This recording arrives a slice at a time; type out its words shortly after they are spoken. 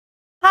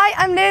Hi,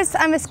 I'm Liz.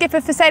 I'm a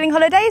skipper for Sailing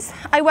Holidays.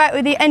 I work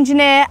with the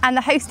engineer and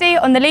the hostie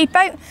on the lead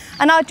boat,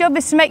 and our job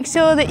is to make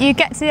sure that you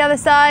get to the other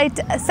side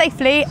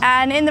safely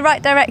and in the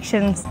right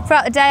directions.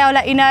 Throughout the day I'll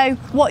let you know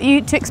what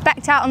to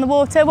expect out on the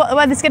water, what the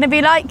weather's going to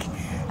be like,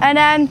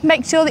 and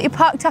make sure that you're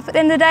parked up at the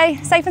end of the day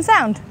safe and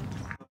sound.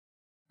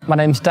 My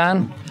name's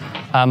Dan.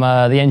 I'm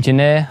the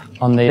engineer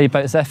on the lead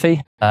boat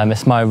Zephy.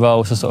 It's my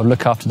role to sort of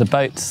look after the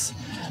boats.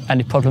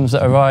 Any problems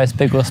that arise,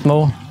 big or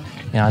small,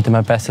 I do my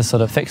best to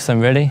sort of fix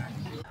them really.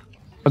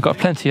 I've got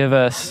plenty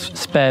of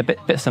spare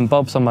bits and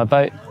bobs on my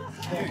boat,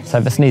 so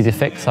if it's an easy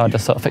fix, I'll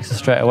just sort of fix it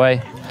straight away.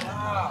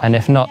 And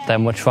if not,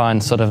 then we'll try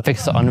and sort of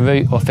fix it en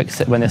route or fix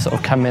it when they sort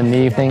of come in the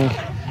evening.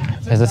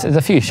 There's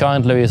a few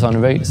chandleries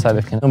en route, so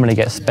we can normally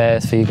get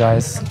spares for you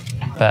guys.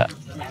 But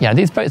yeah,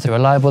 these boats are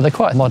reliable. They're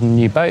quite modern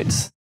new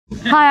boats.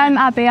 Hi, I'm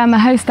Abby. I'm a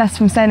hostess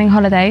from Sailing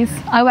Holidays.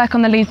 I work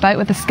on the lead boat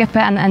with the skipper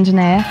and the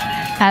engineer.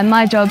 And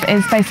my job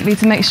is basically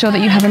to make sure that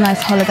you have a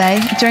nice holiday.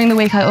 During the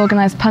week I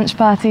organise punch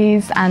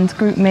parties and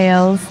group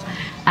meals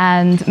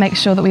and make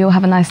sure that we all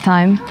have a nice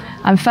time.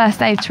 I'm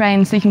first aid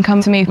trained, so you can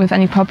come to me with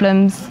any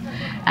problems.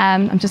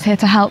 I'm just here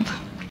to help.